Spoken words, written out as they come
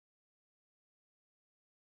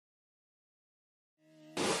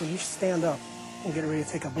when you stand up and get ready to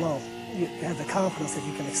take a blow, you have the confidence that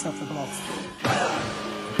you can accept the blow.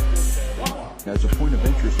 As a point of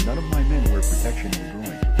interest, none of my men wear protection in the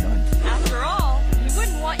groin. None. After all, you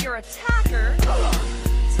wouldn't want your attacker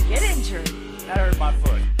to get injured. That hurt my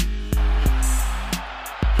foot.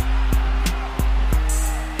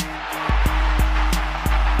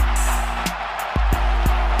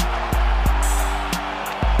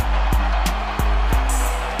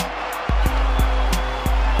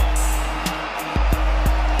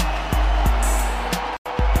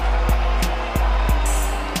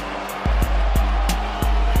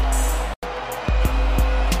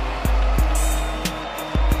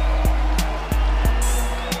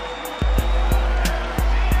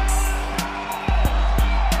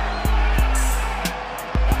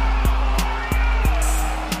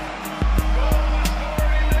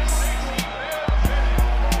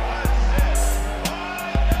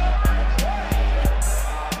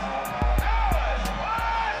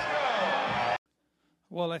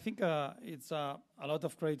 Well, I think it's a lot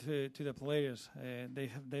of credit to the players.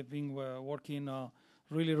 They've been working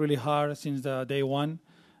really hard since day one.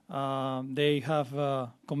 They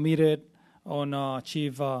have committed on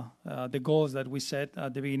achieve the goals that we set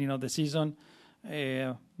at the beginning of the season.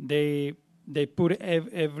 They put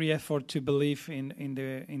every effort to believe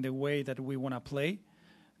in the way that we want to play,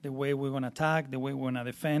 the way we want to attack, the way we want to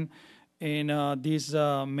defend. And this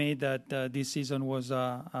made that this season was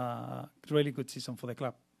a really good season for the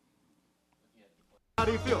club. How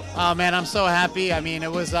do you feel? Oh man, I'm so happy. I mean,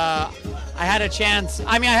 it was. I had a chance.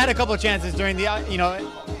 I had a couple of chances during the,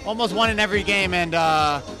 almost one in every game, and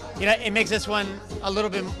it makes this one a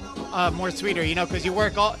little bit more sweeter, because you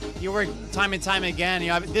work time and time again.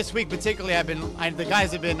 This week particularly, the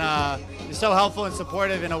guys have been so helpful and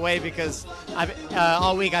supportive in a way, because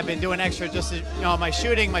all week I've been doing extra just to, my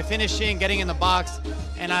shooting, my finishing, getting in the box,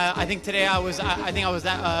 and I think today I was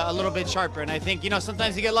a little bit sharper. And I think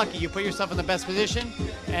sometimes you get lucky, you put yourself in the best position,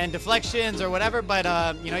 and deflections or whatever, but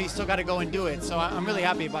you still got to go and do it. So I'm really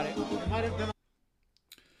happy about it.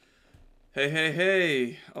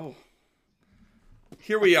 Hey! Oh.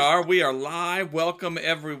 Here we are. We are live. Welcome,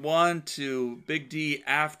 everyone, to Big D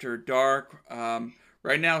After Dark.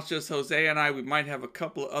 Right now, it's just Jose and I. We might have a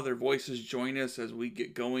couple of other voices join us as we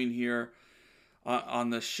get going here on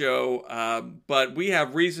the show. But we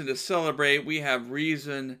have reason to celebrate. We have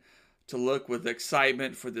reason to look with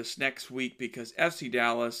excitement for this next week, because FC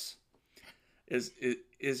Dallas is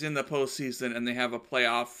in the postseason, and they have a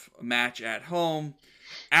playoff match at home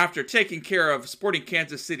after taking care of Sporting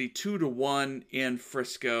Kansas City 2-1 in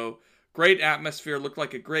Frisco. Great atmosphere, looked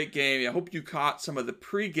like a great game. I hope you caught some of the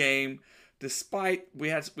pregame. Despite we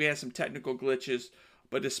had some technical glitches,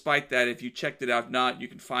 but despite that, if you checked it out, if not, you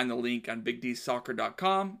can find the link on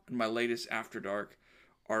BigDSoccer.com in my latest After Dark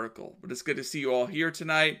article. But it's good to see you all here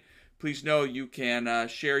tonight. Please know you can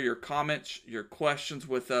share your comments, your questions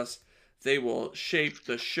with us. They will shape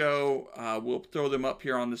the show. We'll throw them up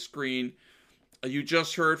here on the screen. You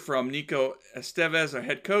just heard from Nico Estevez, our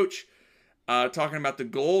head coach, talking about the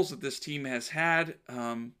goals that this team has had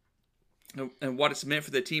and what it's meant for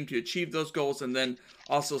the team to achieve those goals. And then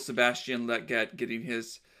also Sebastian Letget getting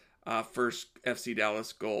his first FC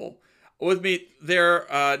Dallas goal. With me there,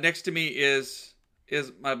 next to me is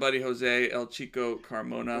my buddy Jose El Chico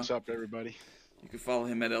Carmona. What's up, everybody? You can follow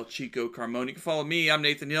him at El Chico Carmona. You can follow me. I'm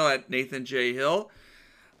Nathan Hill at Nathan J. Hill.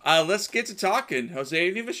 Let's get to talking, Jose.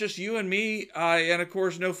 Even if it's just you and me, and of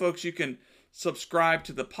course, folks, you can subscribe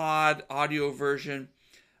to the pod audio version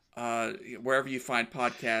wherever you find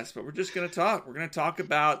podcasts. But we're just going to talk. We're going to talk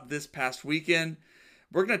about this past weekend.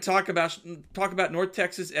 We're going to talk about North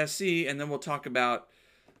Texas SC, and then we'll talk about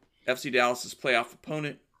FC Dallas's playoff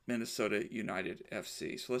opponent, Minnesota United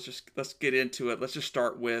FC. So let's get into it. Let's just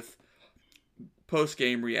start with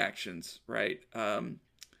post-game reactions, right?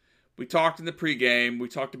 We talked in the pregame. We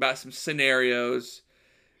talked about some scenarios.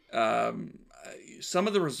 Some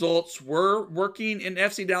of the results were working in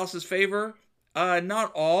FC Dallas's favor.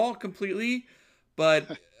 Not all completely,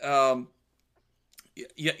 but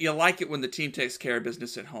you like it when the team takes care of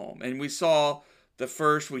business at home. And we saw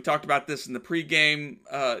we talked about this in the pregame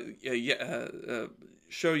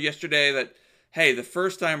show yesterday, that, hey, the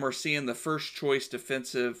first time we're seeing the first choice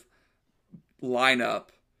defensive lineup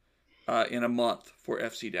in a month for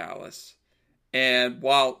FC Dallas. And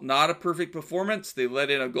while not a perfect performance, they let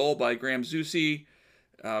in a goal by Graham Zusi,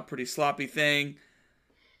 pretty sloppy thing.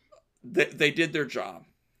 They did their job.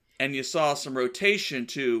 And you saw some rotation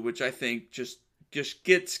too, which I think just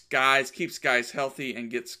keeps guys healthy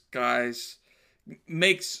and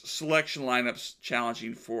makes selection lineups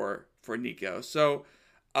challenging for Nico. So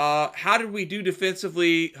How did we do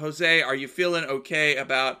defensively, Jose? Are you feeling okay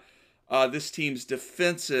about this team's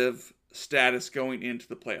defensive status going into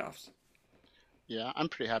the playoffs? Yeah, I'm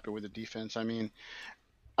pretty happy with the defense. I mean,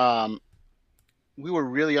 we were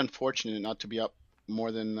really unfortunate not to be up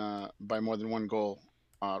by more than one goal.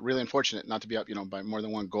 Really unfortunate not to be up, by more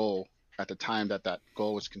than one goal at the time that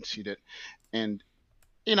goal was conceded. And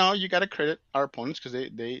you got to credit our opponents because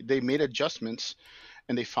they made adjustments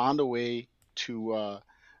and they found a way to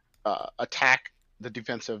attack the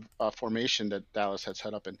defensive formation that Dallas had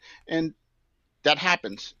set up, and that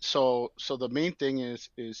happens. So the main thing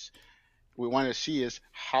is we want to see is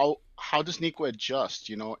how does Nico adjust,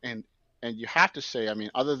 and you have to say, I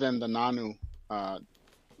mean, other than the Nanu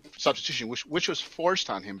substitution, which was forced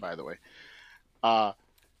on him, by the way,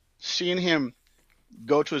 seeing him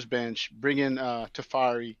go to his bench, bring in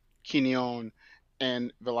Tafari, Quinion,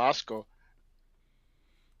 and Velasco,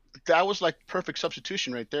 that was like perfect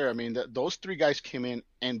substitution right there. I mean, those three guys came in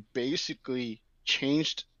and basically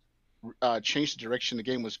changed the direction the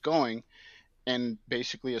game was going, and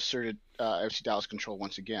basically asserted FC Dallas control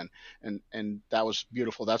once again, and that was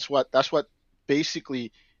beautiful. That's what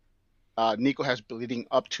basically Nico has been leading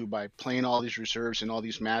up to by playing all these reserves and all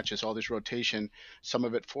these matches, all this rotation, some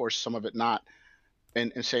of it forced, some of it not,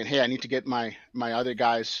 and saying, hey, I need to get my other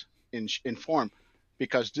guys in form,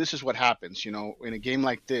 because this is what happens, in a game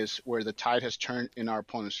like this where the tide has turned in our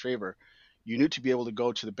opponent's favor. You need to be able to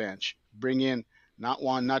go to the bench, bring in not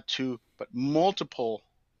one, not two, but multiple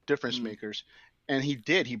difference makers. And he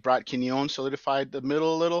did. He brought Quinion, solidified the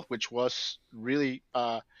middle a little, which was really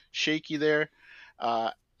shaky there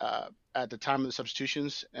at the time of the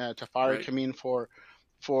substitutions. Tafari came in for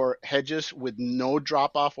Hedges with no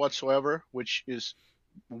drop off whatsoever, which is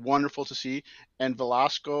wonderful to see. And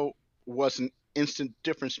Velasco was an instant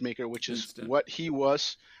difference maker, which is what he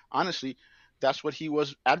was. Honestly, that's what he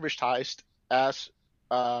was advertised as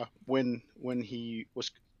when he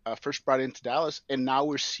was first brought into Dallas, and now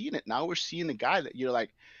we're seeing it. Now we're seeing the guy that you're like,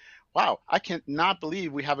 wow, I cannot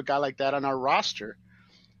believe we have a guy like that on our roster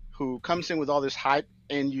who comes in with all this hype,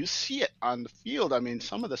 and you see it on the field. I mean,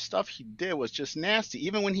 some of the stuff he did was just nasty.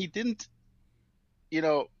 Even when he didn't,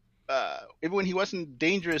 even when he wasn't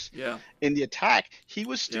dangerous in the attack, he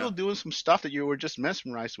was still doing some stuff that you were just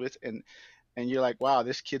mesmerized with, and you're like, wow,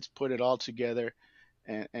 this kid's put it all together,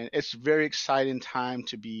 and it's a very exciting time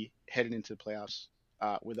to be heading into the playoffs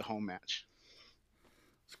with a home match.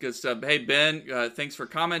 It's good stuff. Hey, Ben, thanks for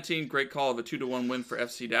commenting. Great call of a 2-1 win for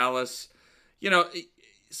FC Dallas.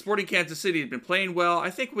 Sporting Kansas City had been playing well. I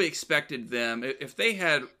think we expected them. If they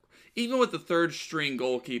had, even with the third string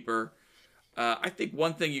goalkeeper, I think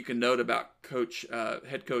one thing you can note about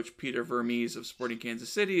head coach Peter Vermes of Sporting Kansas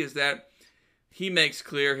City is that he makes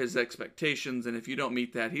clear his expectations, and if you don't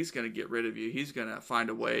meet that, he's going to get rid of you. He's going to find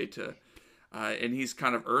a way to, and he's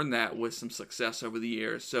kind of earned that with some success over the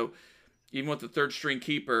years. So even with the third string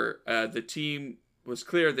keeper, the team was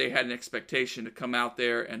clear they had an expectation to come out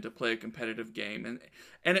there and to play a competitive game,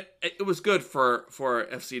 and it was good for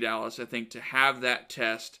FC Dallas, I think, to have that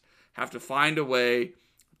test, have to find a way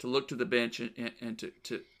to look to the bench and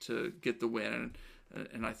to get the win,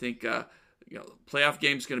 and I think playoff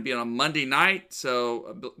game's going to be on a Monday night.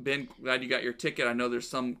 So Ben, glad you got your ticket. I know there's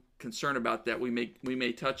some concern about that. We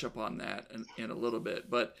may touch upon that in a little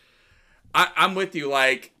bit, but I'm with you.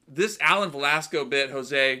 Like this Alan Velasco bit,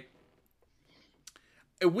 Jose.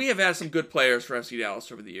 We have had some good players for FC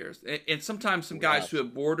Dallas over the years, and sometimes some guys who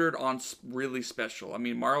have bordered on really special. I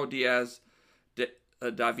mean, Mauro Diaz,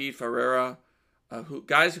 David Ferreira,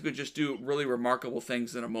 guys who could just do really remarkable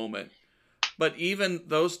things in a moment. But even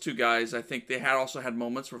those two guys, I think they also had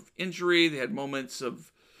moments of injury. They had moments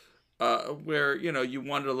of where you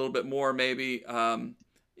wanted a little bit more, maybe. I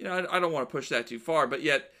don't want to push that too far, but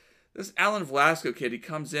yet this Alan Velasco kid, he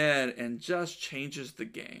comes in and just changes the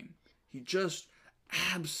game. He just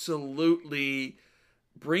absolutely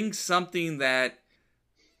brings something that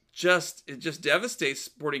just devastates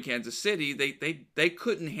Sporting Kansas City. They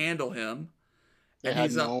couldn't handle him. They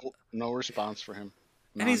had no response for him.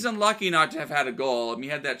 None. And he's unlucky not to have had a goal. I mean, he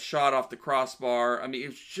had that shot off the crossbar. I mean,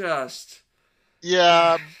 it's just...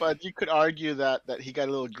 Yeah, but you could argue that he got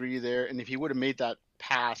a little greedy there, and if he would have made that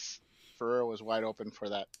pass, Ferreira was wide open for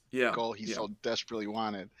that goal he so desperately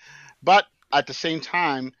wanted. But at the same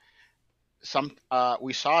time,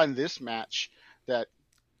 we saw in this match that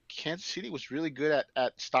Kansas City was really good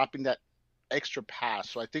at stopping that extra pass.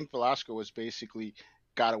 So I think Velasco was basically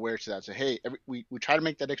got aware to that. So hey, we try to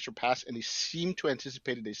make that extra pass, and they seem to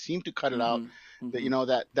anticipate it. They seem to cut it out.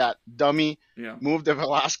 That that dummy move to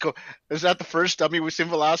Velasco. Is that the first dummy we've seen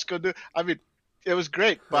Velasco do? I mean, it was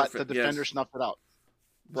great, but the defender snuffed it out.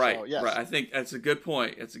 Right, So, yes. right. I think that's a good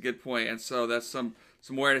point. It's a good point. And so that's some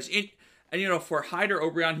awareness. And, you know, for Hyder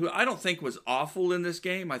Obrian, who I don't think was awful in this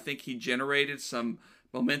game, I think he generated some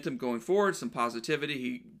momentum going forward, some positivity.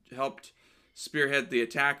 He helped spearhead the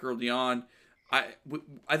attack early on.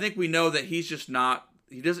 I think we know that he's just not,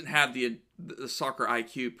 he doesn't have the soccer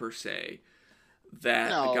IQ per se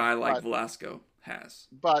that a guy like Velasco has.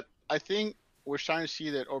 But I think we're starting to see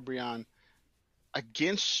that Obrian,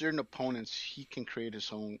 against certain opponents, he can create his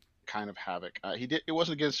own kind of havoc. It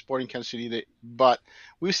wasn't against Sporting Kansas City, but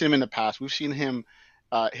we've seen him in the past. We've seen him,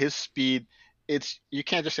 his speed. You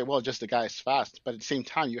can't just say, well, just the guy is fast, but at the same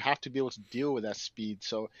time, you have to be able to deal with that speed.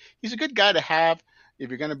 So he's a good guy to have if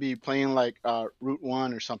you're going to be playing like Route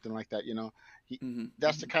 1 or something like that. You know,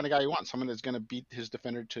 that's the kind of guy you want, someone that's going to beat his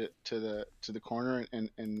defender to the corner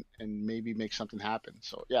and maybe make something happen.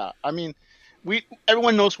 So yeah, I mean,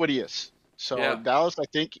 everyone knows what he is. So Yeah. Dallas, I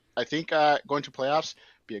think going to playoffs,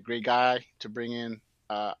 be a great guy to bring in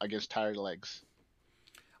against tired legs.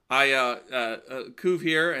 Kuv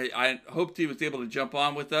here. I hoped he was able to jump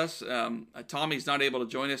on with us. Tommy's not able to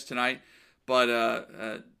join us tonight,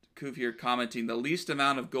 but Kuv here commenting the least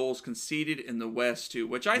amount of goals conceded in the West too,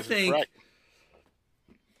 which I think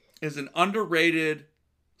is an underrated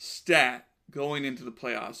stat going into the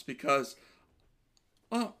playoffs because,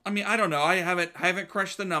 well, I mean, I don't know. I haven't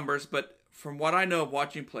crunched the numbers, but from what I know of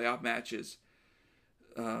watching playoff matches,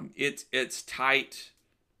 it's tight,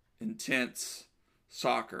 intense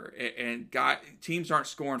soccer, and teams aren't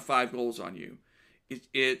scoring 5 goals on you.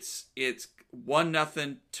 It's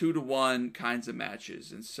 1-0, 2-1 kinds of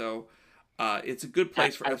matches, and so it's a good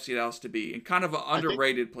place for FC Dallas to be, and kind of an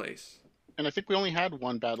underrated place. And I think we only had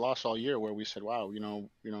one bad loss all year where we said, wow,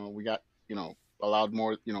 we got allowed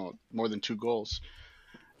more than 2 goals.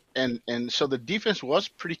 And so the defense was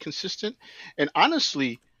pretty consistent. And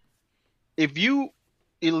honestly, if you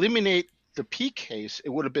eliminate the PKs, it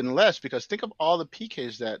would have been less, because think of all the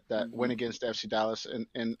PKs that went against FC Dallas. And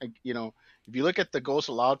if you look at the goals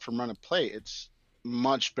allowed from run of play, it's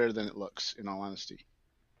much better than it looks, in all honesty.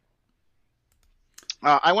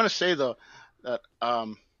 I want to say, though, that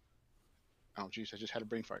oh, geez, I just had a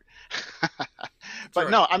brain fart. But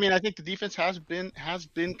no, I mean, I think the defense has been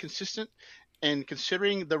consistent. And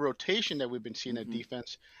considering the rotation that we've been seeing at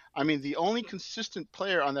defense, I mean, the only consistent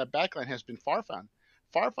player on that backline has been Farfan.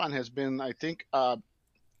 Farfan has been, I think, of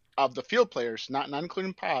the field players, not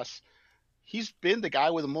including Paz, he's been the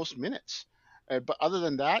guy with the most minutes. But other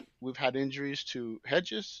than that, we've had injuries to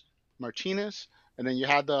Hedges, Martinez, and then you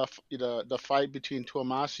had the fight between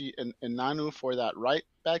Tuamasi and Nanu for that right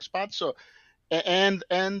back spot. So, and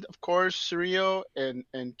of course, Cirillo and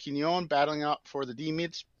Quignon battling out for the D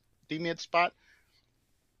mid spot.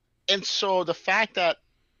 And so the fact that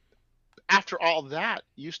after all that,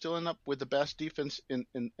 you still end up with the best defense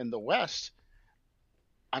in the West,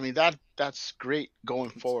 I mean, that's great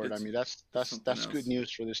going forward. I mean, that's good news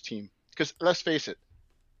for this team. Because let's face it,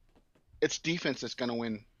 it's defense that's going to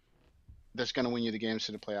win you the games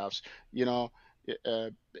in the playoffs.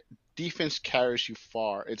 Defense carries you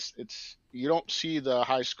far. It's you don't see the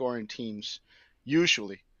high scoring teams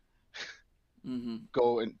usually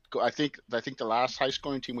go. I think the last high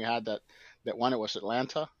scoring team we had that won it was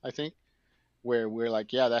Atlanta, I think, where we're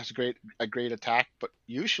like, yeah, that's a great attack, but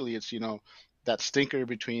usually it's that stinker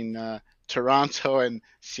between Toronto and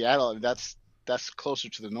Seattle. That's closer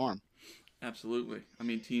to the norm. Absolutely. I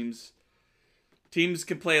mean, teams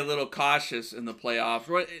can play a little cautious in the playoffs.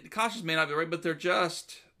 Cautious may not be right, but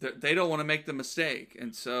they don't want to make the mistake,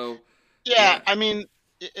 and so yeah. I mean,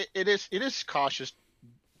 it is cautious,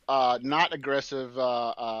 not aggressive.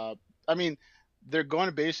 I mean, they're going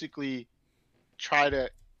to basically try to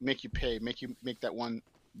make you pay, make that one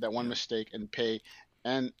mistake and pay,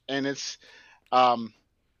 and it's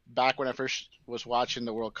back when I first was watching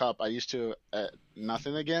the World Cup, I used to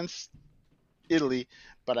nothing against Italy,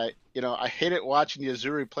 but I hated watching the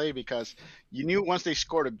Azzurri play because you knew once they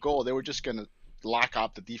scored a goal, they were just going to lock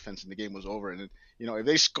up the defense and the game was over. And if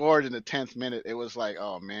they scored in the 10th minute, it was like,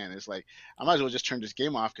 oh man, it's like I might as well just turn this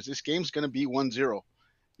game off because this game's going to be 1-0.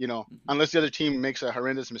 Unless the other team makes a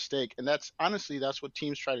horrendous mistake. And that's what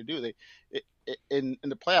teams try to do. In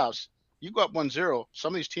the playoffs, you go up 1-0,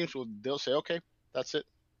 some of these teams they'll say, okay, that's it.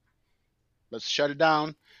 Let's shut it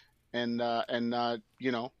down. And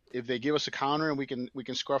if they give us a counter and we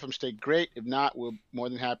can score from stake, great. If not, we're more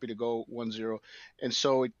than happy to go 1-0. And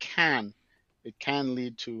so it can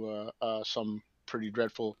lead to some pretty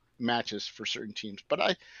dreadful matches for certain teams. But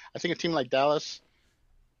I think a team like Dallas,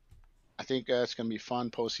 I think it's going to be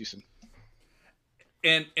fun postseason.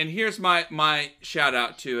 And here's my shout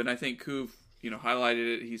out to, and I think Kuv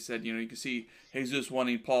highlighted it. He said, you can see Jesus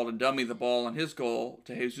wanting Paul to dummy the ball on his goal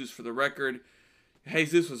to Jesus for the record.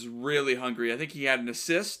 Jesus was really hungry. I think he had an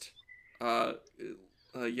assist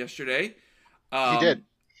yesterday. He did.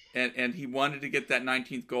 And he wanted to get that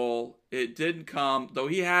 19th goal. It didn't come, though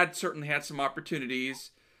he certainly had some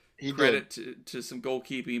opportunities. Credit to some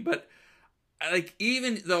goalkeeping. But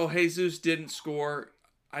even though Jesus didn't score,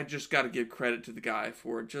 I just got to give credit to the guy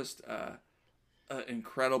for just an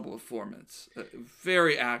incredible performance.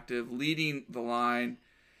 Very active, leading the line,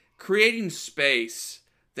 creating space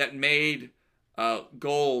that made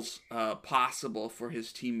goals possible for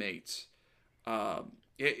his teammates.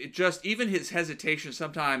 It just, even his hesitation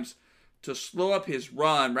sometimes to slow up his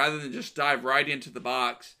run rather than just dive right into the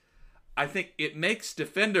box, I think it makes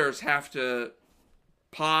defenders have to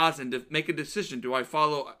pause and make a decision. Do I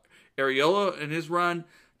follow Areola in his run?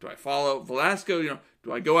 Do I follow Velasco?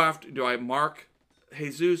 Do I mark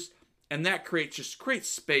Jesus? And that creates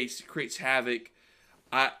space, it creates havoc.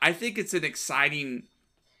 I think it's an exciting,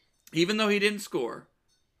 even though he didn't score,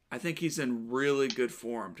 I think he's in really good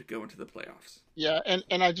form to go into the playoffs. Yeah,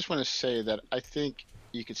 and I just want to say that I think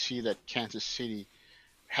you could see that Kansas City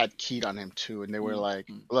had keyed on him too, and they were like,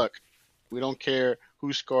 look, we don't care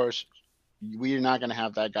who scores, we're not going to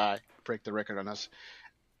have that guy break the record on us.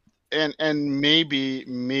 And maybe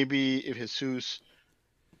if Jesus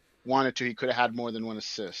wanted to, he could have had more than one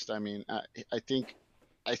assist. I mean, I think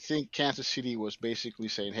Kansas City was basically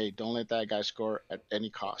saying, hey, don't let that guy score at any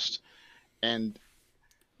cost. And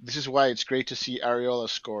this is why it's great to see Areola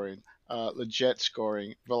scoring, Leggett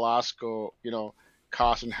scoring, Velasco,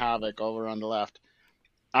 causing havoc over on the left.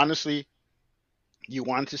 Honestly, you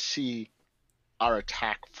want to see our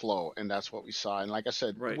attack flow, and that's what we saw. And like I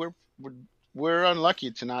said, right. we're unlucky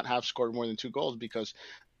to not have scored more than 2 goals because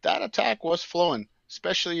that attack was flowing,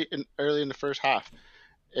 especially early in the first half.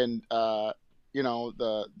 And the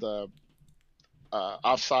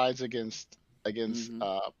offsides against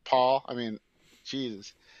Paul. I mean,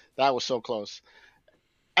 Jesus, that was so close.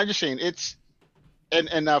 I'm just saying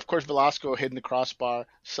and of course Velasco hitting the crossbar.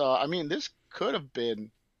 So I mean, this could have been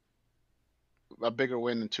a bigger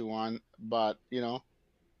win than 2-1, but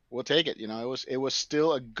we'll take it. It was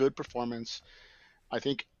still a good performance. I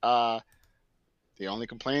think the only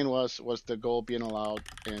complaint was the goal being allowed,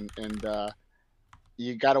 and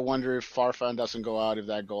you got to wonder if Farfan doesn't go out if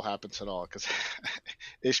that goal happens at all, because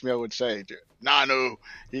Ishmael would say, Nanu,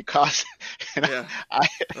 he cost. Yeah.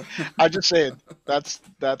 I just saying that's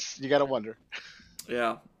you got to wonder.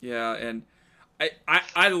 Yeah, and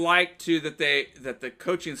I like too that the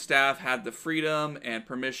coaching staff had the freedom and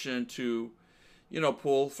permission to,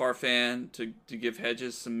 pull Farfan to give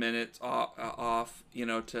Hedges some minutes off,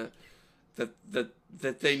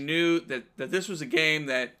 that they knew that this was a game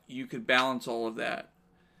that you could balance all of that.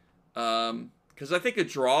 Because I think a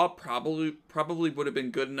draw probably would have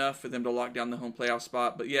been good enough for them to lock down the home playoff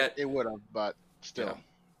spot, but yet it would have, but still,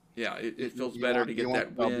 yeah, it feels better to get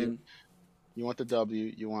that win. You want the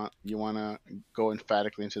W. You want to go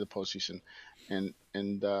emphatically into the postseason, and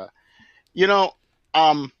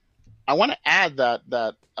I want to add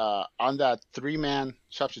that on that 3-man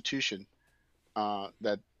substitution,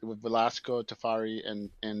 that with Velasco, Tafari, and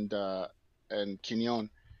Quignon,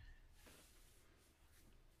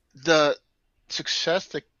 the success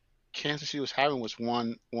that Kansas City was having was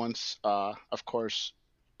once of course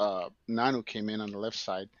Nanu came in on the left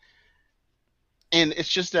side, and it's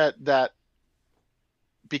just that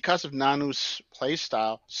because of Nanu's play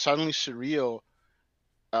style, suddenly Cirillo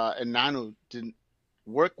and Nanu didn't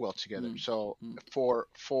work well together. So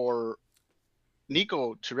for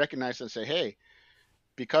Nico to recognize and say, hey,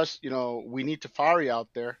 because we need Tafari out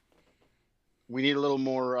there, we need a little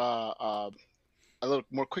more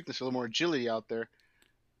quickness, a little more agility out there,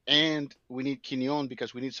 and we need Quignon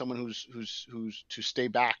because we need someone who's to stay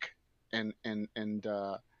back and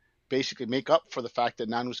basically make up for the fact that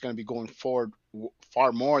Nanu's going to be going forward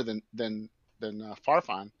far more than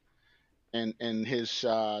Farfan, and his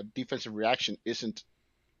defensive reaction isn't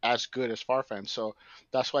as good as Farfan. So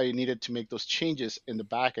that's why you needed to make those changes in the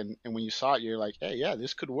back, and when you saw it, you're like, hey, yeah,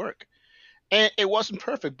 this could work. And it wasn't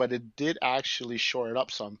perfect, but it did actually shore it up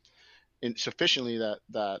some, sufficiently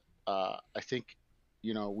that I think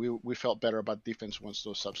we felt better about defense once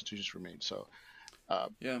those substitutions were made. So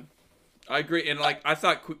yeah, I agree. And I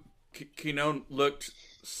thought Quignon looked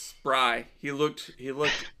spry. He looked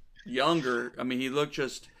younger. I mean, he looked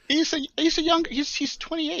just. He's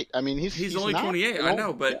 28. I mean, he's only 28. I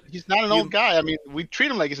know, but he's not an old guy. I mean, we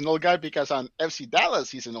treat him like he's an old guy because on FC Dallas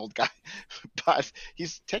he's an old guy, but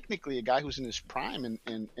he's technically a guy who's in his prime.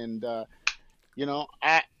 And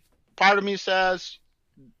part of me says,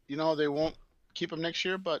 they won't keep him next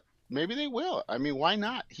year, but maybe they will. I mean, why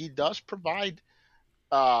not? He does provide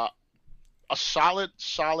uh, a solid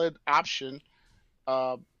option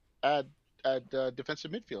uh, at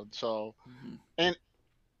defensive midfield. So, and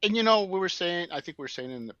we were saying, I think we were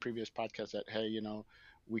saying in the previous podcast that hey,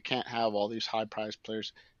 we can't have all these high priced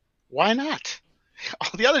players. Why not?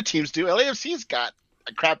 All the other teams do. LAFC's got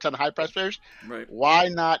a crap ton of high priced players. Right. Why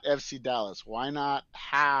not FC Dallas? Why not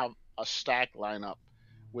have a stacked lineup,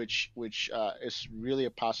 which is really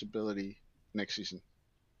a possibility next season?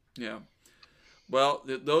 Yeah. Well,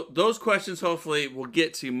 those questions hopefully we'll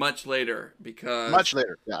get to much later because much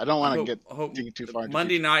later. Yeah, I don't want to get too far.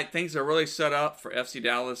 Monday night things are really set up for FC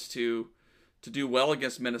Dallas to do well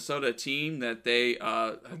against Minnesota, a team that they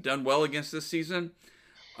have done well against this season,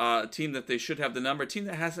 a team that they should have the number, a team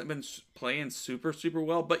that hasn't been playing super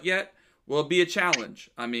well, but yet will be a challenge.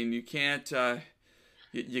 I mean, you can't.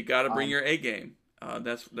 You got to bring your A game.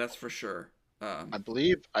 That's for sure. I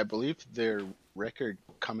believe their record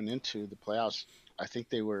coming into the playoffs, I think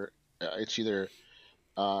they were. It's either,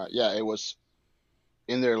 it was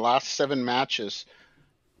in their last 7 matches,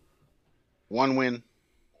 1 win,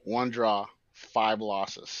 1 draw, 5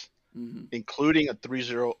 losses, including a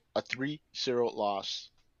 3-0 loss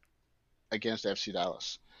against FC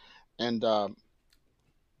Dallas, and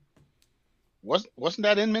wasn't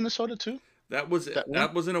that in Minnesota too? That was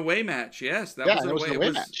an away match. Yes, that was an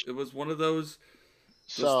away match. It was one of those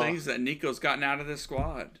things that Nico's gotten out of this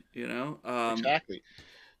squad. Exactly.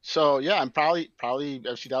 So yeah, and probably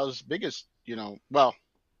FC Dallas' biggest,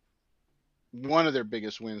 one of their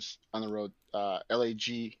biggest wins on the road.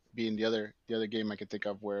 LAG being the other game I could think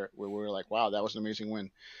of where we were like, wow, that was an amazing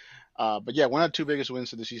win. But yeah, one of the 2 biggest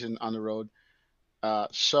wins of the season on the road.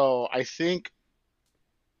 So I think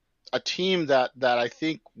a team that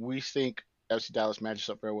we think FC Dallas matches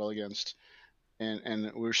up very well against,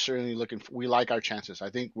 and we're certainly we like our chances. I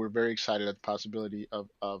think we're very excited at the possibility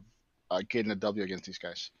of getting a W against these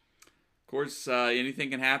guys. Of course, anything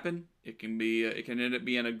can happen. It can end up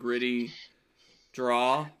being a gritty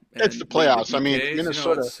draw. It's the playoffs. I mean,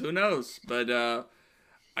 Minnesota. Who knows? But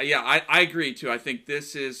I agree too. I think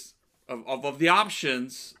this is of the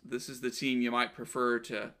options. This is the team you might prefer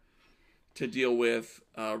to deal with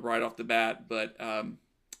right off the bat. But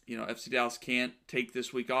FC Dallas can't take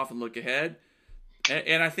this week off and look ahead.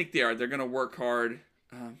 And I think they are. They're going to work hard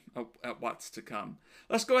at what's to come.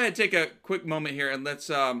 Let's go ahead and take a quick moment here and let's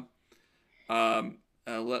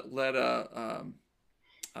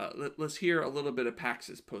let's hear a little bit of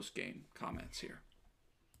Pax's post-game comments here.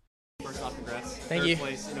 First off, congrats. Thank you.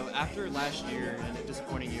 Place. After last year and a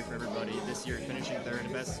disappointing year for everybody, this year finishing third,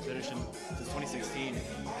 the best finish since 2016.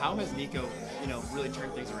 How has Nico, really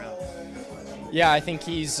turned things around? Yeah, I think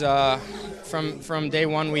he's from day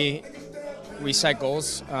one we set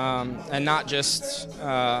goals and not just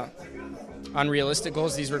unrealistic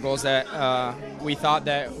goals. These were goals that we thought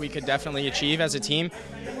that we could definitely achieve as a team,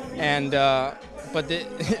 and but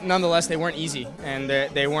nonetheless they weren't easy, and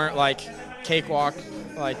they weren't like cakewalk,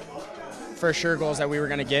 like for sure goals that we were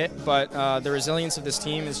going to get. But the resilience of this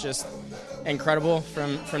team is just incredible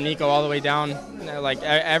from Nico all the way down. Like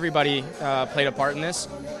everybody played a part in this.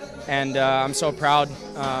 And I'm so proud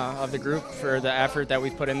of the group for the effort that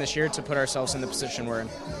we've put in this year to put ourselves in the position we're in.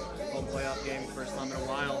 Home playoff game, first time in a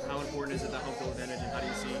while. How important is it, that home field advantage, and how do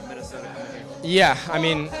you see Minnesota coming here? Yeah, I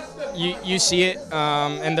mean, you see it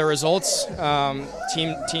in the results.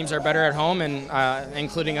 Teams are better at home, and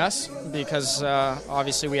including us, because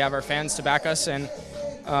obviously we have our fans to back us, and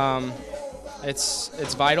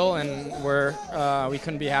it's vital, and we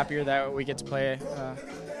couldn't be happier that we get to play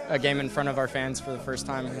a game in front of our fans for the first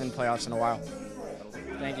time in playoffs in a while.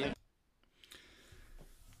 Thank you.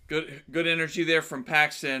 Good energy there from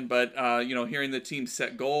Paxton, but hearing the team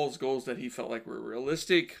set goals that he felt like were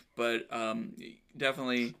realistic, but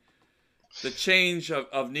definitely the change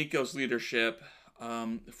of Nico's leadership,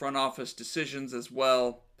 the front office decisions as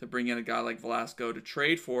well to bring in a guy like Velasco, to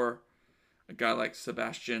trade for a guy like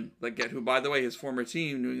Sebastian Leggett, who, by the way, his former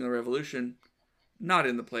team, New England Revolution, not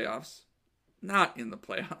in the playoffs.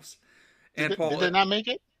 And Did they not make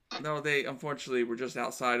it? No, they unfortunately were just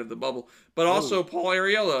outside of the bubble. But also Paul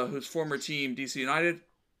Arriola, whose former team, DC United,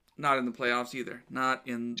 not in the playoffs either. Not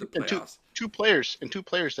in the playoffs. Two players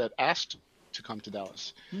that asked to come to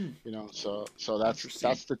Dallas. So that's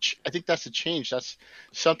I think that's the change. That's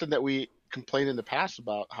something that we complained in the past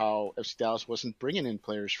about, how FC Dallas wasn't bringing in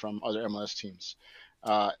players from other MLS teams.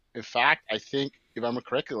 In fact, I think, if I'm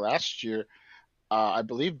correct, last year, I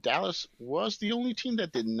believe Dallas was the only team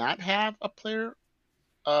that did not have a player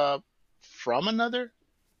from another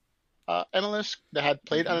MLS that had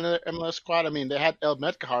played on another MLS squad. I mean, they had El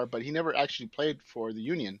Metcalf, but he never actually played for the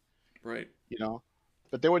Union. Right. You know,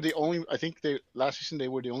 but they were the only. I think they last season they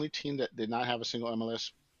were the only team that did not have a single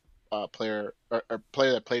MLS player or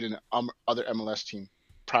player that played in an other MLS team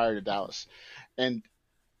prior to Dallas, and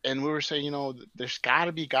we were saying, there's got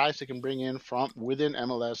to be guys that can bring in from within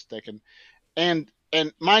MLS that can, and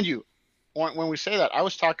mind you, when we say that, I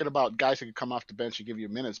was talking about guys that could come off the bench and give you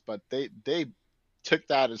minutes, but they took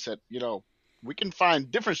that and said, we can find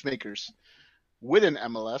difference makers within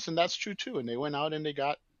MLS, and that's true too. And they went out and they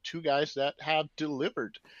got two guys that have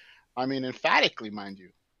delivered. I mean, emphatically, mind you.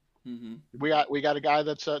 Mm-hmm. We got a guy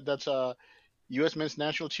that's a U.S. men's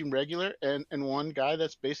national team regular, and one guy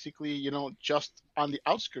that's basically just on the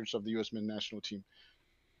outskirts of the U.S. men's national team,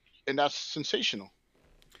 and that's sensational.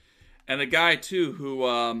 And a guy too who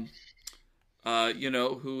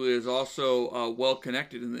who is also well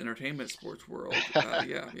connected in the entertainment sports world.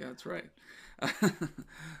 Yeah, that's right.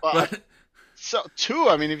 So too,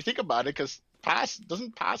 I mean, if you think about it, because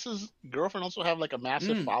doesn't Paz's girlfriend also have like a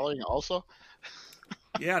massive following also?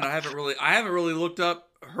 Yeah, and I haven't really looked up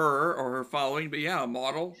her or her following, but yeah, a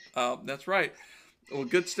model. That's right. Well,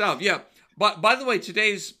 good stuff. Yeah. But by the way,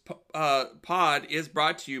 today's pod is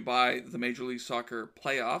brought to you by the Major League Soccer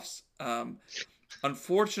playoffs.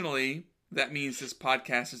 Unfortunately, that means this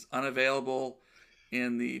podcast is unavailable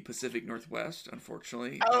in the Pacific Northwest.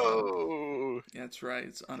 Unfortunately. Oh, that's right.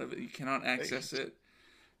 It's you cannot access it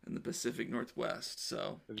in the Pacific Northwest,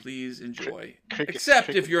 so please enjoy. Except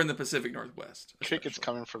if you're in the Pacific Northwest. Cricket's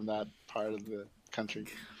coming from that part of the country.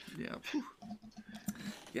 Yeah.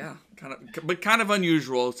 Yeah, kind of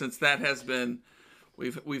unusual, since that has been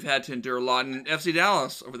we've had to endure a lot, and FC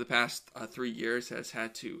Dallas over the past 3 years has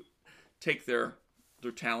had to take their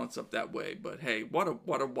talents up that way. But hey, what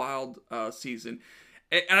a wild season,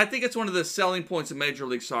 and I think it's one of the selling points of Major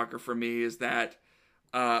League Soccer for me is that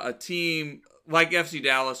a team like FC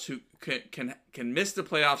Dallas, who can miss the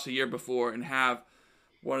playoffs a year before and have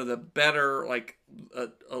one of the better, like a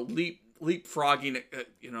leapfrogging,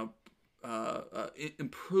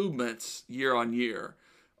 improvements year on year.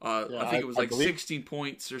 I think it was 16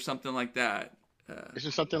 points or something like that.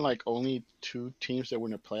 Isn't something like only 2 teams that were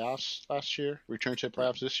in the playoffs last year returned to the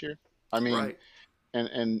playoffs this year? I mean, right.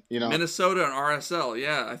 and Minnesota and RSL.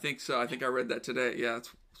 Yeah, I think so. I think I read that today. Yeah,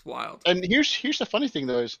 it's wild. And here's the funny thing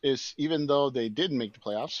though is even though they did make the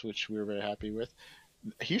playoffs, which we were very happy with,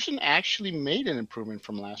 Houston actually made an improvement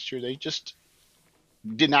from last year. They just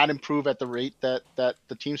did not improve at the rate that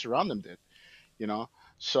the teams around them did,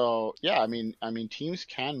 So yeah, I mean teams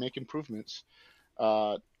can make improvements.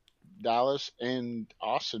 Dallas and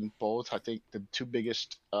Austin both, I think, the 2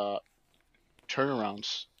 biggest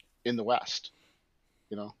turnarounds in the West.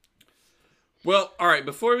 Well, all right.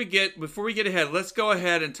 Before we get ahead, let's go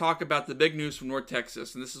ahead and talk about the big news from North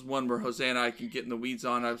Texas, and this is one where Jose and I can get in the weeds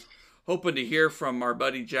on. I was hoping to hear from our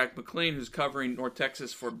buddy Jack McLean, who's covering North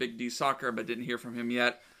Texas for Big D Soccer, but didn't hear from him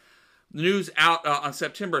yet. The news out on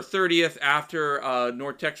September 30th after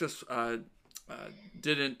North Texas lost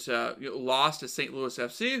to St. Louis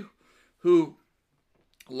FC, who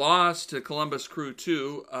lost to Columbus Crew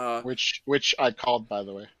too. Which I called, by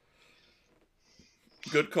the way.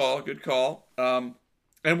 Good call. And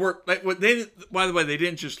by the way, they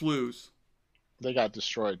didn't just lose. They got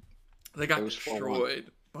destroyed. They got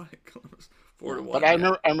destroyed by Columbus 4-1. But I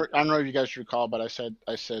don't know if you guys recall, but I said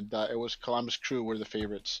it was Columbus Crew were the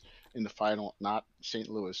favorites in the final, not St.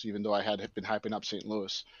 Louis, even though I had been hyping up St.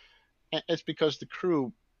 Louis. And it's because the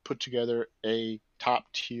Crew put together a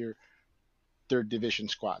top tier 3rd division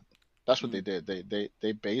squad. That's what they did. They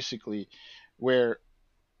basically where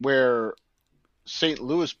St.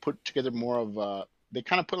 Louis put together more of they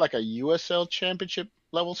kind of put like a USL championship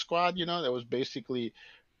level squad, that was basically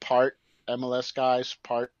part MLS guys,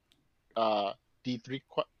 part D3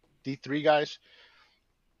 guys.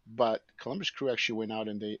 But Columbus Crew actually went out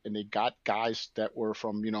and they got guys that were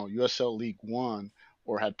from USL League One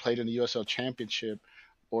or had played in the USL Championship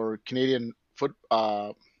or Canadian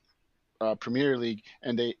Premier League,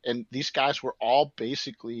 and these guys were all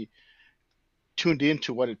basically tuned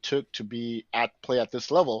into what it took to be play at this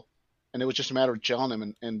level, and it was just a matter of gelling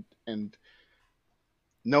them and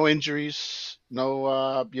no injuries,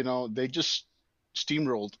 no they just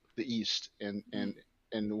steamrolled the East, and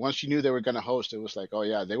once you knew they were going to host, it was like, oh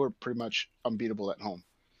yeah, they were pretty much unbeatable at home.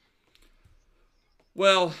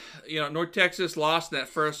 Well, North Texas lost in that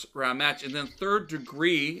first round match, and then Third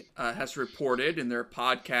Degree has reported in their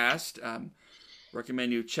podcast.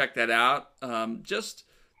 Recommend you check that out. Just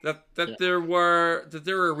that there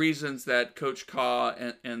were reasons that Coach Kaw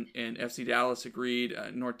and FC Dallas agreed,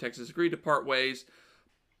 North Texas agreed to part ways.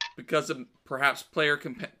 because of perhaps player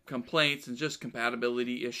complaints and just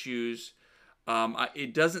compatibility issues.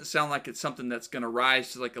 It doesn't sound like it's something that's going to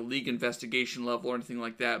rise to like a league investigation level or anything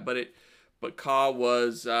like that. But Ka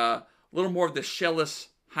was a little more of the Schellas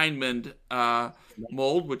Hyndman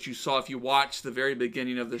mold, which you saw if you watch the very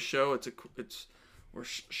beginning of the show. It's where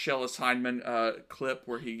Schellas Hyndman clip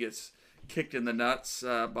where he gets kicked in the nuts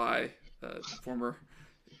by former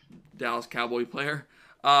Dallas Cowboy player.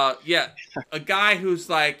 A guy who's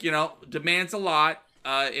like, demands a lot.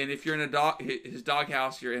 And if you're in his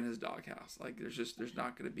doghouse, you're in his doghouse. Like there's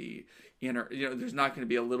not going to be there's not going to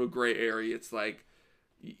be a little gray area. It's like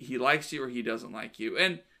he likes you or he doesn't like you.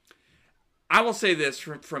 And I will say this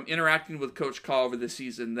from interacting with Coach Ka over the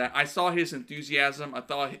season, that I saw his enthusiasm.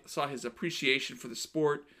 I saw his appreciation for the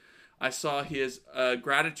sport. I saw his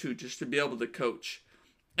gratitude just to be able to coach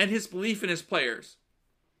and his belief in his players.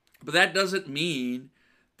 But that doesn't mean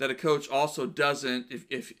that a coach also doesn't,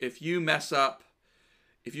 if you mess up,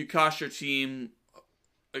 if you cost your team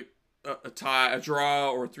a tie, a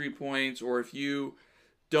draw, or 3 points, or if you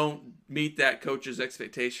don't meet that coach's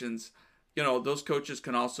expectations, those coaches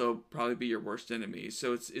can also probably be your worst enemy.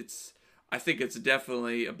 So I think it's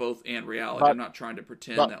definitely a both and reality. I'm not trying to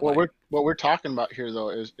pretend that. What we're talking about here though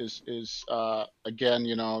is again,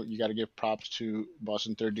 you got to give props to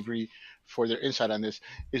Boston Third Degree for their insight on this.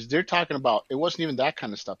 Is they're talking about, it wasn't even that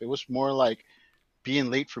kind of stuff. It was more like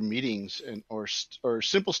being late for meetings or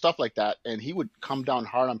simple stuff like that, and he would come down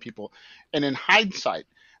hard on people. And in hindsight,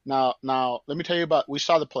 now let me tell you about. We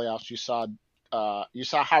saw the playoffs. You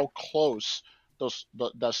saw how close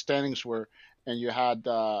the standings were, and you had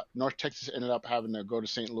North Texas ended up having to go to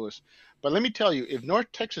St. Louis. But let me tell you, if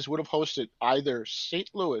North Texas would have hosted either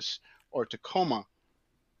St. Louis or Tacoma,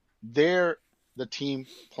 they're the team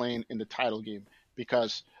playing in the title game,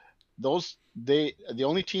 because the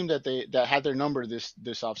only team that had their number this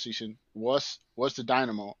offseason was the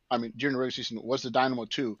Dynamo. I mean, during the regular season was the Dynamo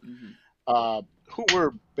too, who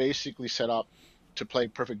were basically set up to play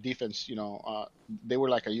perfect defense. They were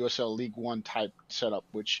like a USL League One type setup.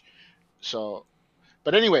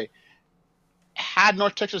 But anyway, had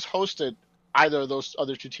North Texas hosted either of those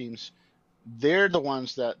other two teams, they're the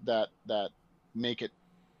ones that make it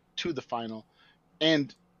to the final.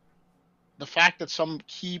 And the fact that some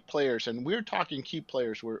key players, and we're talking key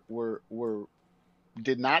players,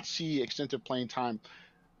 did not see extensive playing time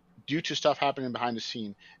due to stuff happening behind the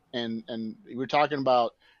scene, and we're talking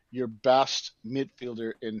about your best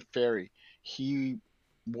midfielder in Ferry. He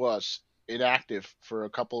was inactive for a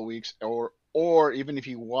couple of weeks, or even if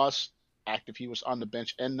he was active, he was on the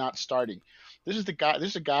bench and not starting. This is a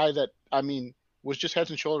guy that, I mean, was just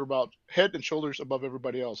head and shoulders above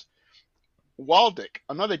everybody else. Waldick,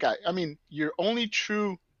 another guy. I mean, your only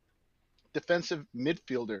true defensive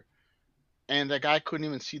midfielder, and that guy couldn't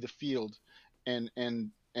even see the field, and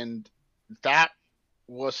that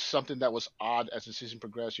was something that was odd as the season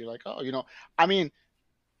progressed. You're like, I mean,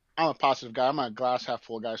 I'm a positive guy. I'm a glass half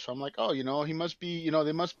full guy, so I'm like, he must be,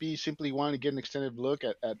 they must be simply wanting to get an extended look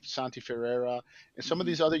at Santi Ferreira and some of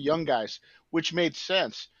these other young guys, which made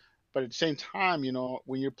sense. But at the same time,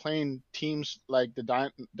 when you're playing teams like the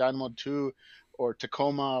Dynamo 2 or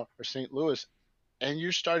Tacoma or St. Louis, and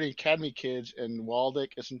you're starting academy kids, and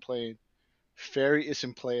Waldick isn't playing, Ferry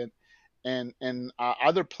isn't playing, and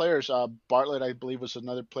other players, Bartlett, I believe, was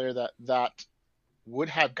another player that would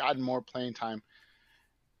have gotten more playing time.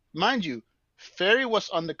 Mind you, Ferry was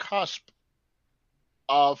on the cusp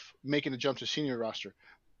of making a jump to senior roster.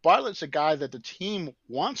 Bartlett's a guy that the team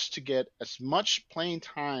wants to get as much playing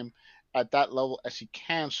time at that level as he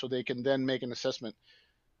can, so they can then make an assessment.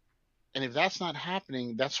 And if that's not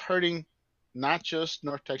happening, that's hurting not just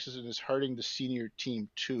North Texas, and it's hurting the senior team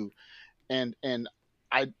too. And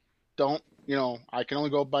I don't, I can only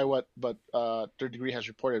go by what Third Degree has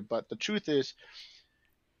reported. But the truth is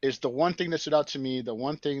the one thing that stood out to me, the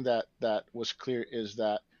one thing that was clear is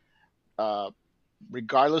that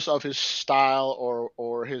regardless of his style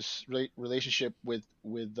or his relationship with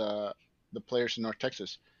the players in North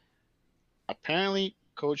Texas, apparently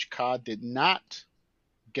Coach Ka did not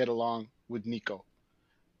get along with Nico,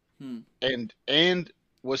 and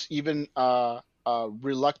was even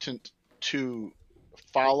reluctant to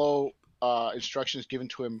follow instructions given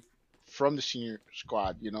to him from the senior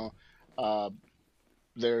squad.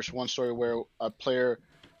 There's one story where a player,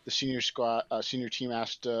 the senior team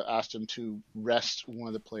asked him to rest one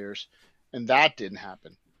of the players, and that didn't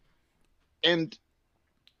happen. And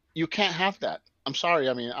you can't have that. I'm sorry.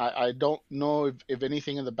 I mean, I don't know if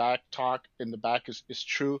anything in the back is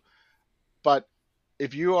true, but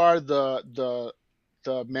if you are the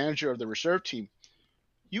manager of the reserve team,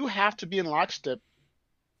 you have to be in lockstep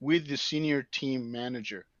with the senior team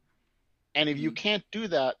manager. And if you can't do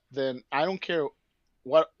that, then I don't care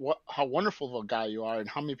how wonderful of a guy you are and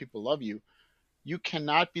how many people love you. You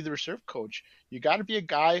cannot be the reserve coach. You got to be a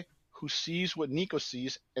guy who sees what Nico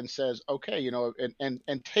sees and says, okay, you know,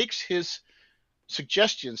 and takes his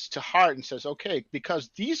suggestions to heart and says, okay, because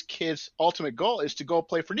these kids' ultimate goal is to go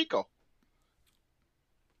play for Nico.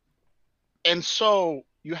 And so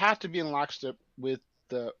you have to be in lockstep with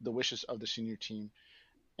the wishes of the senior team.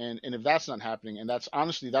 And if that's not happening, and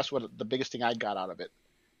that's what the biggest thing I got out of it,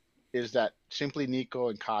 is that simply Nico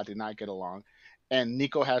and Ka did not get along. And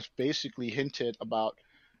Nico has basically hinted about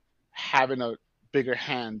having a bigger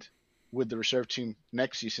hand with the reserve team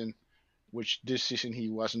next season, which this season he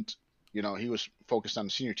wasn't. You know, he was focused on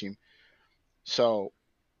the senior team. So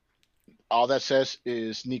all that says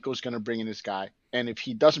is Nico's going to bring in this guy. And if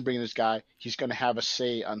he doesn't bring in this guy, he's going to have a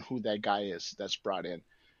say on who that guy is that's brought in.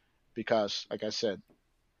 Because, like I said,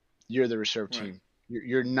 you're the reserve team.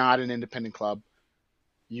 You're not an independent club.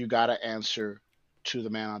 You got to answer to the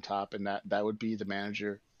man on top, and that would be the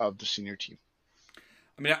manager of the senior team.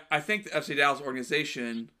 I mean, I think the FC Dallas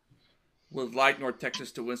organization would like North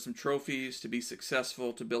Texas to win some trophies, to be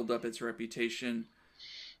successful, to build up its reputation.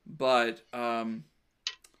 But,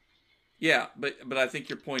 yeah, but I think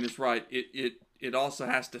your point is right. It also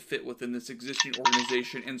has to fit within this existing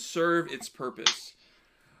organization and serve its purpose,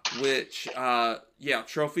 which,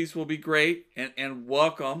 trophies will be great and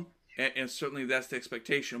welcome, and certainly that's the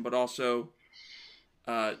expectation, but also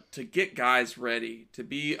to get guys ready, to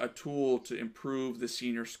be a tool to improve the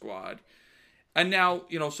senior squad. And now,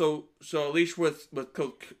 you know, so at least with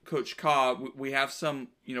Coach Ka, we have some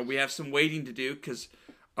waiting to do, because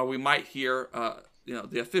we might hear,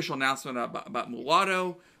 the official announcement about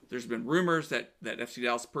Mulatto. There's been rumors that FC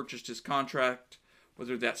Dallas purchased his contract,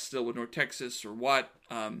 whether that's still with North Texas or what.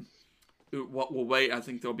 We'll wait. I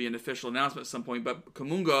think there'll be an official announcement at some point. But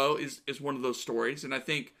Kamungo is one of those stories, and I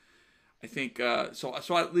think so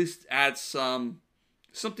I at least add something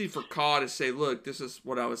for Ka to say, look, this is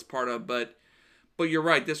what I was part of, but you're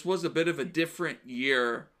right. This was a bit of a different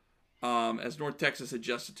year as North Texas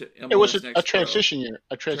adjusted to MLS. It was a transition year.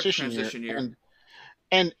 A transition year.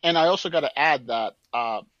 And I also got to add that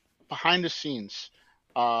behind the scenes,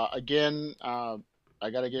 again, I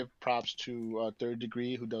got to give props to Third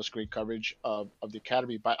Degree, who does great coverage of the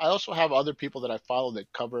academy. But I also have other people that I follow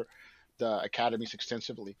that cover the academies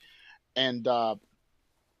extensively. And the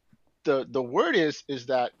word is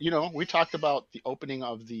that, you know, we talked about the opening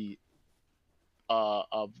of the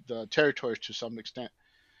territories to some extent.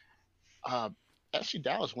 FC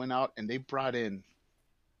Dallas went out and they brought in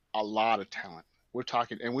a lot of talent. We're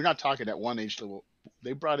talking, and we're not talking at one age level.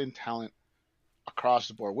 They brought in talent across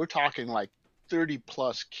the board. We're talking like 30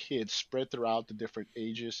 plus kids spread throughout the different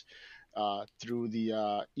ages, through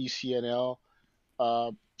the ECNL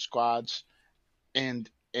squads, and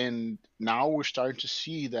now we're starting to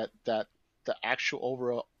see that the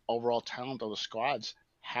actual overall talent of the squads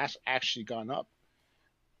has actually gone up.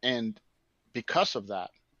 And because of that,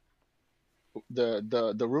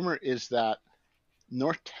 the rumor is that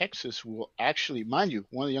North Texas will actually, mind you,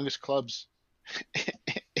 one of the youngest clubs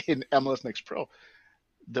in MLS Next Pro.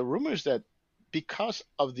 The rumor is that because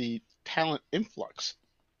of the talent influx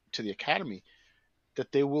to the academy,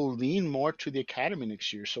 that they will lean more to the academy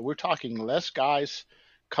next year. So we're talking less guys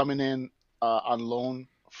coming in on loan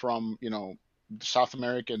from, you know, South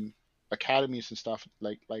American academies and stuff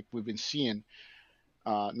like we've been seeing.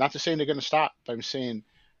 Not to say they're going to stop, but I'm saying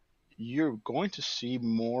you're going to see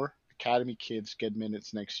more academy kids get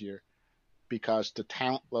minutes next year because the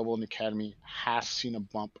talent level in the academy has seen a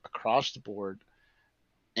bump across the board,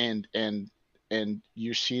 and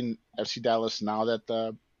you're seeing FC Dallas, now that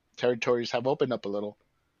the territories have opened up a little,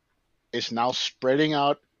 it's now spreading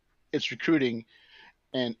out its recruiting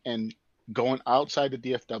and going outside the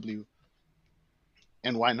DFW.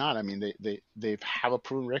 And why not? I mean, they have a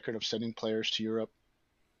proven record of sending players to Europe,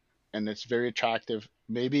 and it's very attractive.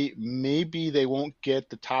 Maybe they won't get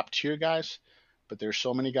the top tier guys, but there's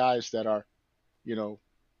so many guys that are, you know,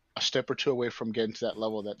 a step or two away from getting to that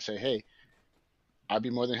level that say, hey, I'd be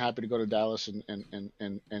more than happy to go to Dallas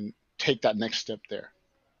and take that next step there.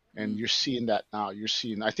 And you're seeing that now.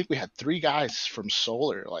 I think we had 3 guys from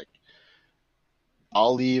Solar, like,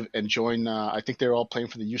 I'll leave and join. I think they're all playing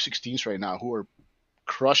for the U16s right now, who are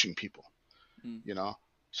crushing people, you know?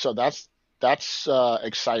 So that's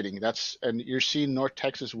exciting. And you're seeing North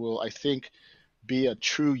Texas will, I think, be a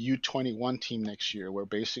true U21 team next year, where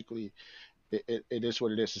basically it is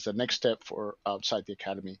what it is. It's the next step for outside the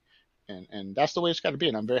academy. And that's the way it's got to be.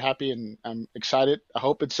 And I'm very happy and I'm excited. I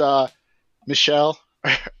hope it's Michelle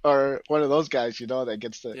or one of those guys, that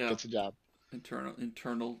gets the Yeah. gets the job.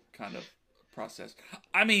 Internal kind of process.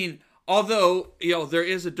 I mean, although there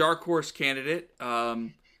is a dark horse candidate,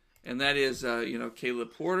 and that is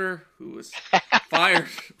Caleb Porter, who was fired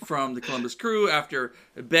from the Columbus Crew after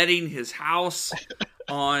betting his house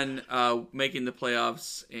on making the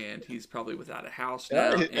playoffs, and he's probably without a house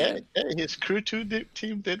now. Hey, his Crew 2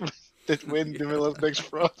 team did win the Olympics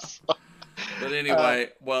for us. But anyway,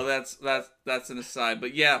 well, that's an aside.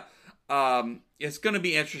 But yeah, it's going to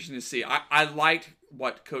be interesting to see. I liked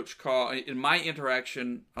what Coach Carl, in my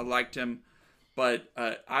interaction, I liked him, but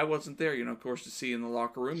I wasn't there, of course, to see in the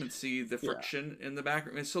locker room and see the friction in the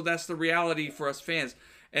background. And so that's the reality for us fans.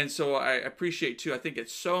 And so I appreciate, too, I think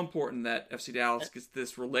it's so important that FC Dallas gets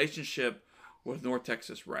this relationship with North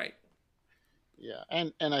Texas right. Yeah,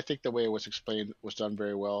 and I think the way it was explained was done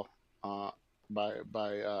very well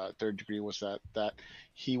by Third Degree, was that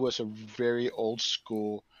he was a very old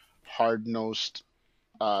school, hard-nosed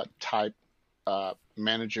type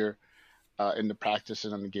manager in the practice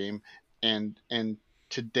and on the game, and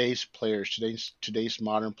today's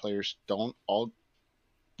modern players don't all,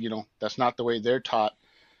 that's not the way they're taught.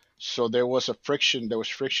 So there was friction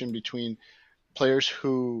between players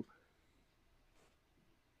who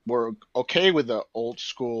were okay with the old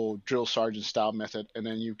school drill sergeant style method, and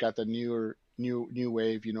then you've got the new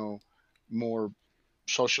wave, more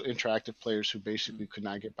social interactive players who basically could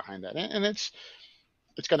not get behind that, and it's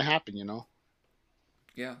going to happen,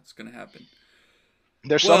 Yeah, it's going to happen.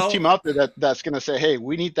 There's some team out there that's going to say, hey,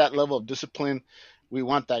 we need that level of discipline, we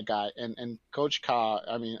want that guy, and Coach Ka,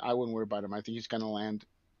 I mean, I wouldn't worry about him. I think he's going to land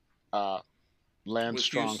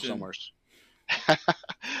strong Houston. somewhere.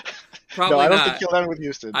 Probably no, I don't not. think he'll land with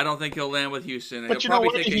Houston. I don't think he'll land with Houston. But he'll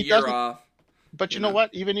probably take a year off. But you know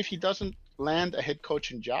what? Even if he doesn't land a head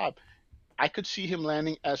coaching job, I could see him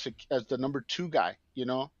landing as the number 2 guy.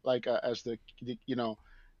 As the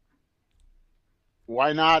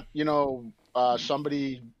why not?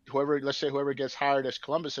 Somebody, let's say whoever gets hired as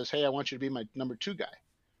Columbus says, hey, I want you to be my number 2 guy.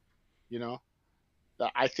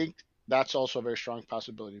 I think that's also a very strong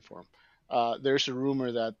possibility for him. There's a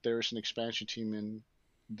rumor that there's an expansion team in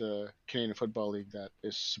the Canadian Football League that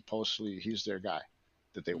is supposedly he's their guy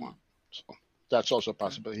that they want. So that's also a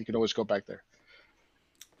possibility. He can always go back there.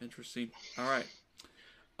 Interesting. All right.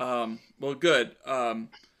 Well, good.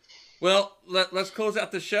 Well, let's close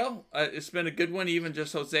out the show. It's been a good one, even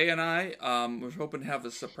just Jose and I. We're hoping to have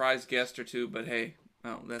a surprise guest or two, but hey,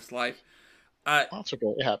 that's life. That's okay.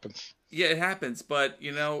 It happens. Yeah, it happens. But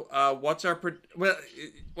what's our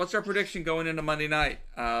prediction going into Monday night?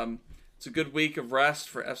 It's a good week of rest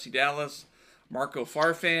for FC Dallas. Marco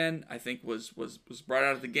Farfan, I think, was brought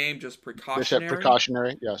out of the game just precautionary.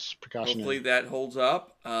 Precautionary, yes, precautionary. Hopefully that holds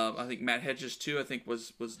up. I think Matt Hedges too. I think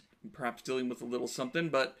was perhaps dealing with a little something,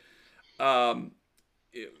 but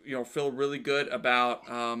feel really good about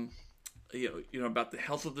about the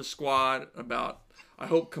health of the squad. I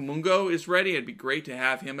hope Kamungo is ready. It'd be great to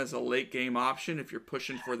have him as a late game option if you're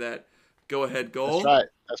pushing for that go-ahead goal.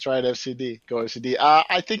 That's right. FCD. Go FCD.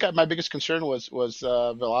 I think my biggest concern was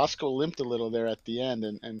Velasco limped a little there at the end,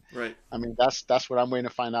 and right. I mean that's what I'm waiting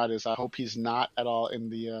to find out. Is I hope he's not at all in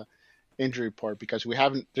the injury report, because we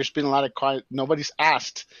haven't. There's been a lot of quiet. Nobody's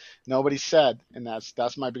asked, nobody said, and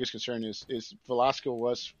that's my biggest concern. Is Velasco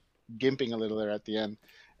was gimping a little there at the end,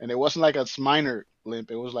 and it wasn't like a minor limp.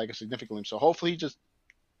 It was like a significant limp. So hopefully he just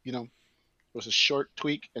it was a short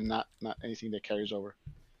tweak and not anything that carries over.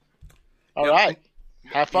 All right.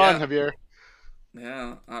 Have fun, Javier.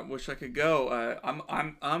 Yeah, I wish I could go.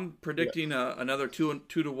 I'm predicting another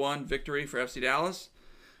 2-1 victory for FC Dallas,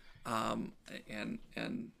 and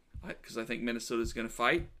because I think Minnesota is going to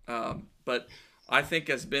fight. But I think,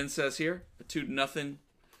 as Ben says here, a 2-0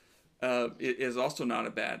 is also not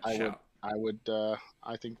a bad shout. I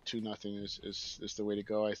think 2-0 is the way to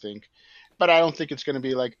go. I think, but I don't think it's going to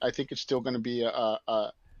be like. I think it's still going to be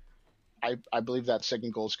I believe that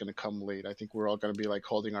second goal is going to come late. I think we're all going to be like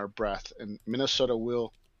holding our breath, and Minnesota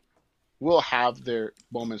will have their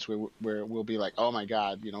moments where we'll be like, oh my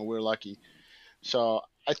God, we're lucky. So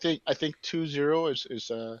I think 2-0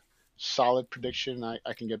 is a solid prediction.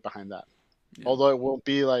 I can get behind that. Yeah. Although it won't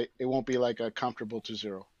be like a comfortable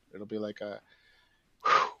 2-0. It'll be like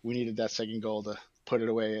we needed that second goal to put it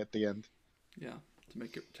away at the end. Yeah,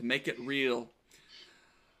 to make it real.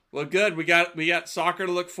 Well, good. We got soccer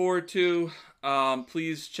to look forward to.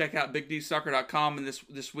 Please check out BigDSoccer.com and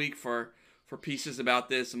this week for pieces about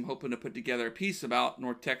this. I'm hoping to put together a piece about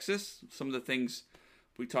North Texas. Some of the things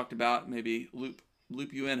we talked about, maybe loop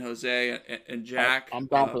you in, Jose and Jack. I'm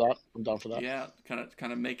down for that. Yeah,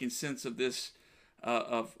 kind of making sense of this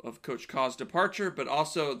of Coach Kaw's departure, but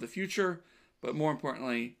also the future, but more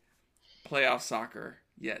importantly, playoff soccer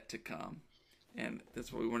yet to come. And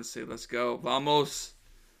that's what we want to say. Let's go. Vamos.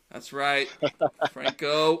 That's right.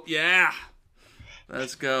 Franco. Yeah.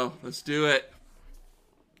 Let's go. Let's do it.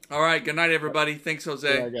 All right. Good night, everybody. Thanks, Jose.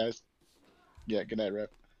 Good night, guys. Yeah, good night,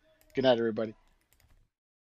 Rep. Good night, everybody.